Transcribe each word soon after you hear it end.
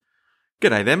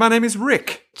G'day there, my name is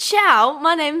Rick. Ciao,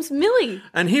 my name's Millie.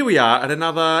 And here we are at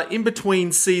another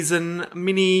in-between season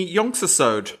mini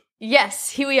Yonks-isode. Yes,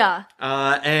 here we are.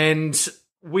 I'm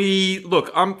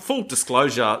full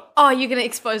disclosure. Oh, you're going to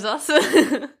expose us?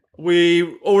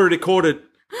 We already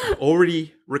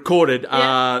recorded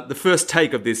Yeah. the first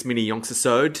take of this mini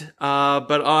Yonks-isode,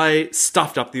 but I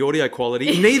stuffed up the audio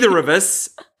quality. Neither of us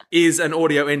is an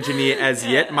audio engineer as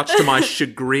yet, much to my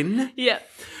chagrin. Yeah.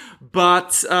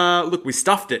 But, look, we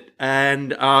stuffed it,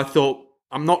 and I thought,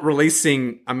 I'm not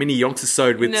releasing a mini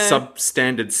Yonks-isode with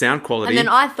substandard sound quality. And then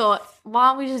I thought, why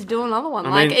don't we just do another one?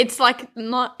 It's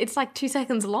like 2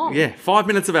 seconds long. Yeah, 5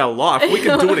 minutes of our life. We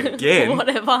can do it again.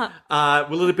 Whatever.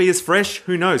 Will it be as fresh?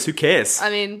 Who knows? Who cares?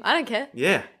 I mean, I don't care.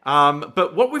 Yeah.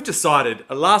 But what we've decided,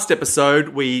 last episode,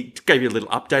 we gave you a little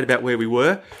update about where we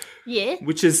were. Yeah.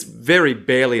 Which is very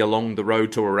barely along the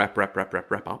road to a wrap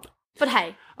up. But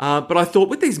hey. But I thought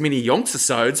with these mini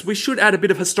Yonks-isodes, we should add a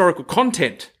bit of historical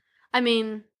content. I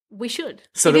mean, we should.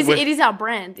 So it is our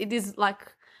brand. It is like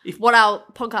what our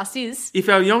podcast is. If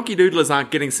our Yonky Doodlers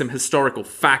aren't getting some historical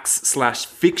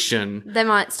facts/fiction, they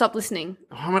might stop listening.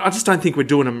 I just don't think we're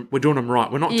doing them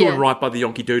right. We're not doing right by the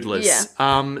Yonky Doodlers.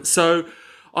 Yeah. So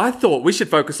I thought we should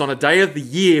focus on a day of the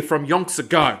year from yonks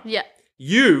ago. Yeah.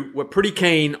 You were pretty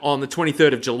keen on the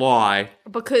 23rd of July.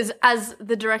 Because as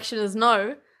the Directioners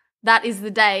know, that is the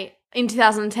day in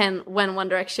 2010 when One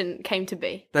Direction came to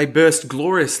be. They burst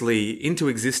gloriously into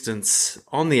existence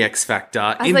on the X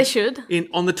Factor. As they should.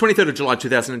 On the 23rd of July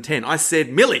 2010, I said,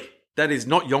 Millie, that is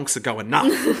not yonks ago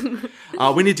enough.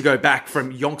 We need to go back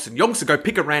from yonks and yonks ago,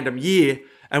 pick a random year,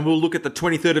 and we'll look at the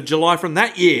 23rd of July from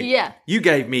that year. Yeah. You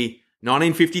gave me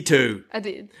 1952. I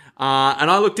did. And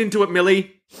I looked into it,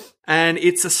 Millie, and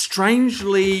it's a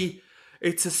strangely,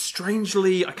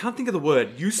 I can't think of the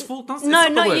word, useful?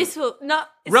 Not useful. No,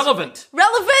 relevant.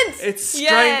 Relevant!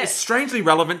 It's strangely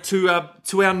relevant to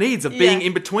our needs of being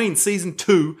in between season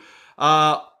 2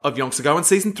 of Yonks Ago and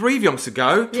season 3 of Yonks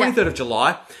Ago, 23rd of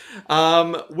July.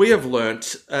 We have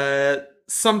learnt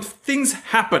some things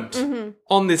happened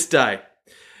on this day.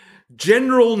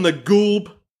 General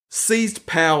Nagulb seized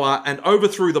power and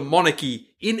overthrew the monarchy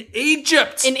in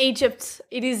Egypt. In Egypt.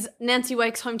 It is Nancy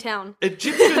Wake's hometown.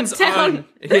 Egyptians own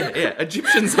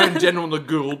General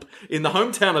Nagulb in the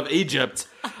hometown of Egypt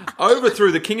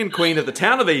overthrew the king and queen of the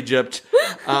town of Egypt,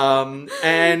 and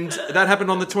that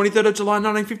happened on the 23rd of July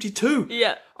 1952.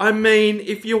 Yeah. I mean,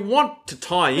 if you want to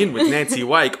tie in with Nancy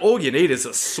Wake, all you need is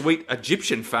a sweet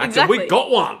Egyptian fact, exactly. And we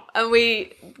got one. And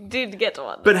we did get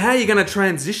one. But how are you going to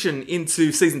transition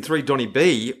into season 3 Donny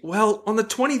B? Well, on the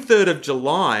 23rd of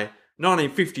July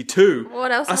 1952,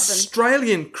 what else happened?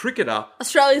 Australian cricketer,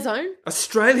 Australia's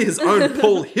own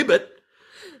Paul Hibbert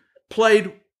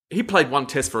played one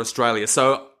test for Australia,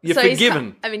 so you're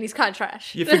forgiven. He's kind of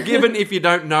trash. You're forgiven if you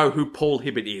don't know who Paul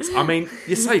Hibbert is. I mean,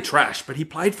 you say trash, but he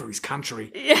played for his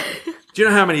country. Yeah. Do you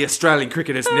know how many Australian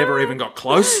cricketers never even got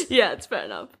close? Yeah, it's fair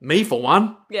enough. Me, for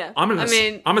one. Yeah. I'm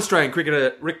Australian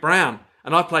cricketer Rick Brown,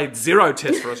 and I played 0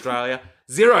 tests for Australia.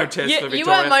 0 tests for Victoria. You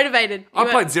weren't motivated. I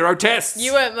played 0 tests.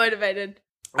 You weren't motivated.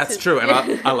 That's true, and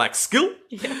I lack skill.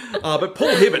 Yeah. But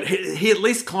Paul Hibbert, he at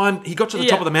least climbed, he got to the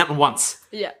top of the mountain once.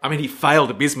 Yeah. I mean, he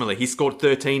failed abysmally. He scored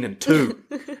 13 and 2.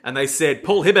 And they said,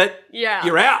 Paul Hibbert,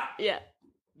 you're out. Yeah.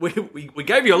 We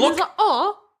gave you a look. Like,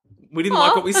 oh. We didn't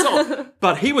like what we saw.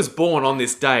 But he was born on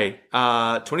this day,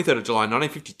 23rd of July,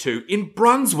 1952, in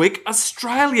Brunswick,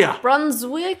 Australia.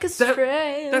 Brunswick,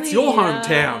 Australia. That's your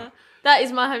hometown. That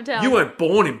is my hometown. You weren't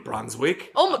born in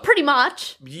Brunswick. Oh, pretty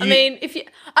much. I mean,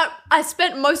 I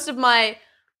spent most of my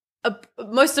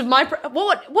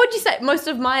what would you say? Most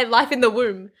of my life in the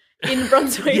womb in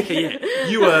Brunswick.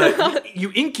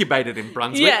 You incubated in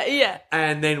Brunswick. Yeah.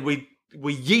 And then we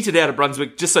yeeted out of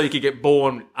Brunswick just so you could get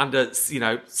born under,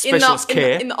 specialist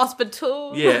care. In the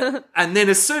hospital. Yeah. And then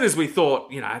as soon as we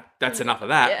thought, that's enough of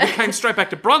that, we came straight back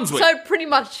to Brunswick. So pretty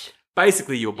much.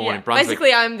 Basically, you were born in Brunswick.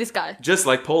 Basically, I'm this guy. Just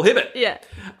like Paul Hibbert. Yeah.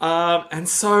 And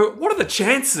so, what are the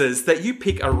chances that you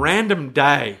pick a random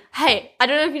day? Hey, I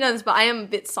don't know if you know this, but I am a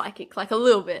bit psychic, like a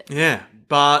little bit. Yeah,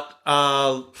 but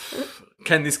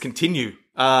can this continue?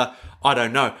 I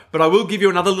don't know. But I will give you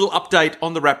another little update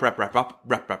on the wrap up.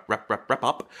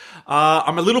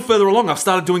 I'm a little further along. I've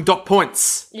started doing dot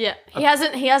points. Yeah. He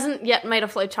hasn't yet made a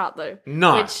flow chart though.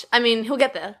 No. Which, he'll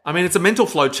get there. It's a mental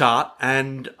flow chart,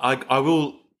 and I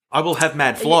will have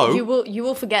mad flow. You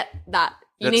will forget that.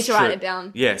 You need to write it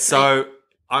down. Yeah, so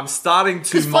I'm starting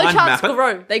to Because mind map flowcharts it.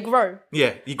 grow. They grow.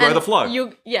 Yeah, you grow And the flow.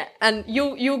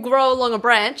 You'll grow along a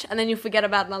branch, and then you'll forget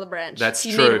about another branch. That's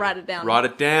you true. need to write it down. Write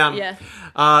it down. Yeah.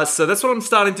 So that's what I'm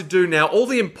starting to do now. All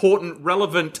the important,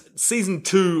 relevant season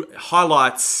 2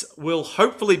 highlights will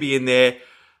hopefully be in there.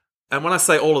 And when I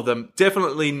say all of them,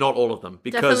 definitely not all of them.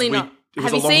 Because Definitely not.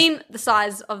 Have you seen the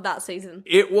size of that season?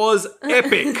 It was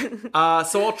epic.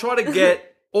 So I'll try to get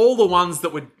all the ones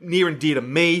that were near and dear to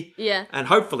me. Yeah. And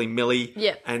hopefully Millie.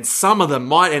 Yeah. And some of them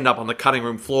might end up on the cutting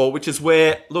room floor, which is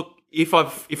where, look, if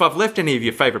I've left any of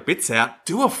your favourite bits out,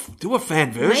 do a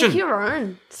fan version. Make your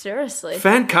own. Seriously.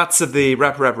 Fan cuts of the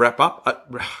wrap up.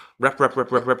 Wrap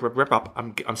up.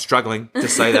 I'm struggling to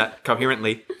say that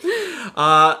coherently.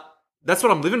 That's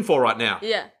what I'm living for right now.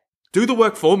 Yeah. Do the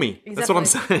work for me. Exactly. That's what I'm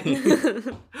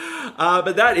saying.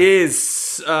 But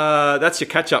that's your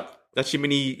catch up. That's your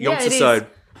mini Yonks-a-sode.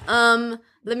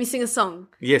 Let me sing a song.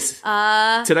 Yes.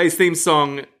 Today's theme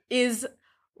song is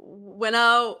When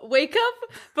I Wake Up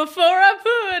Before I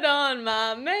Put On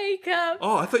My Makeup.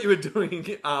 Oh, I thought you were doing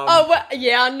Yeah,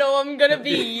 I know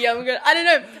I don't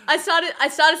know. I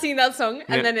started singing that song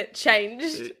and then it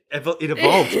changed. It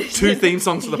evolved. 2 theme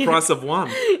songs for the price of 1.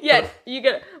 Yeah, you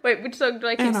get. Wait, which song do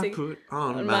I keep And I singing? put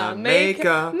on my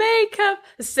makeup.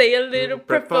 Say a little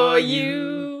prayer for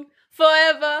you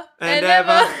forever and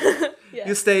ever. Yeah.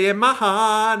 You stay in my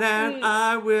heart and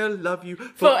I will love you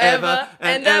forever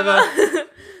and ever.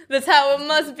 That's how it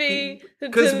must be.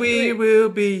 Because we will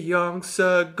be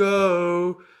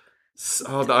Yonks-a-go.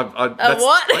 Oh, that's,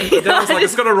 what? I was like,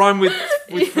 it's got to rhyme with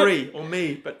free or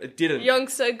me, but it didn't.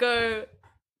 Yonks-a-go.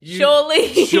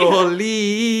 Surely.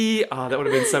 Surely. Oh, that would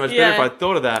have been so much better if I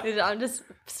thought of that. I'm just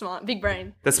smart. Big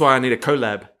brain. That's why I need a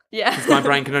collab. Yeah. Because my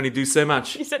brain can only do so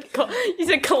much. You said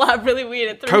collab really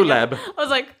weird. Collab. I was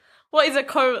like, what is a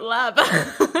collab?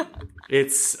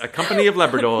 It's a company of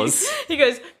Labradors. He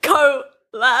goes,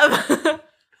 collab.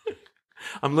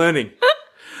 I'm learning.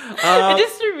 It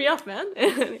just threw me off, man.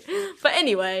 But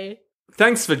anyway.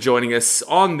 Thanks for joining us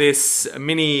on this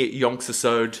mini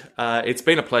Yonks-a-sode. It's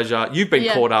been a pleasure. You've been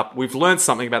caught up. We've learned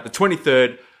something about the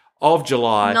 23rd of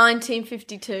July.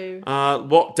 1952.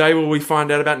 What day will we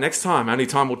find out about next time? Only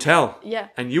time will tell. Yeah.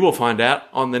 And you will find out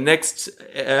on the next...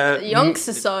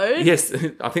 Yonks-a-sode. Yes,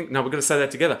 I think... No, we're going to say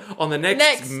that together. On the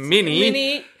next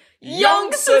mini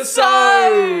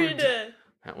Yonks-a-sode!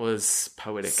 That was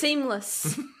poetic.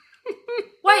 Seamless.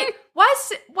 Wait, why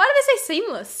do they say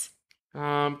seamless?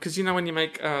 Because you know when you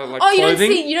make like clothing,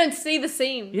 clothing, you don't see the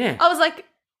seam. Yeah. I was like,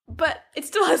 but it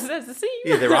still has a seam.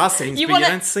 Yeah, there are seams, but you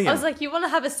don't see them. I was like, you want to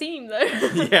have a seam though.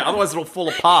 Yeah, otherwise it'll fall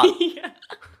apart. Yeah.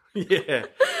 Yeah.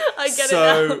 I get it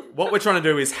So now. what we're trying to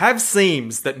do is have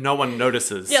seams that no one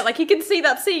notices. Yeah, like you can see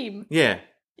that seam. Yeah.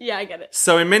 Yeah, I get it.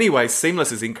 So in many ways,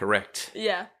 seamless is incorrect.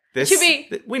 Yeah. There's, Should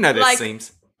be we know there's like,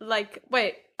 seams. Like,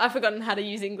 wait, I've forgotten how to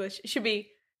use English. It should be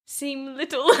seem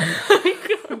little.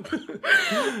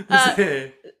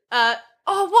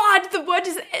 What? The word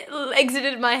just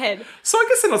exited my head. So I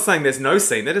guess they're not saying there's no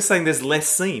seam. They're just saying there's less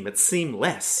seam. It's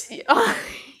seamless.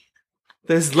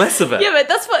 There's less of it. Yeah, but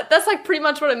that's like pretty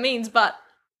much what it means. But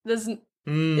there's,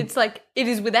 it's like it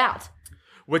is without.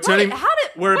 We're turning. Wait,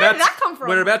 where did that come from?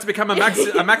 We're about to become a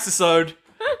maxisode,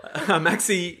 a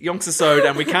maxi Yonks-a-sode,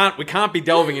 and we can't be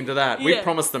delving into that. We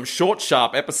promised them short,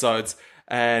 sharp episodes,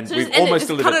 and So we've just end almost it.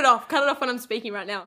 Just delivered. cut it off. Cut it off when I'm speaking right now.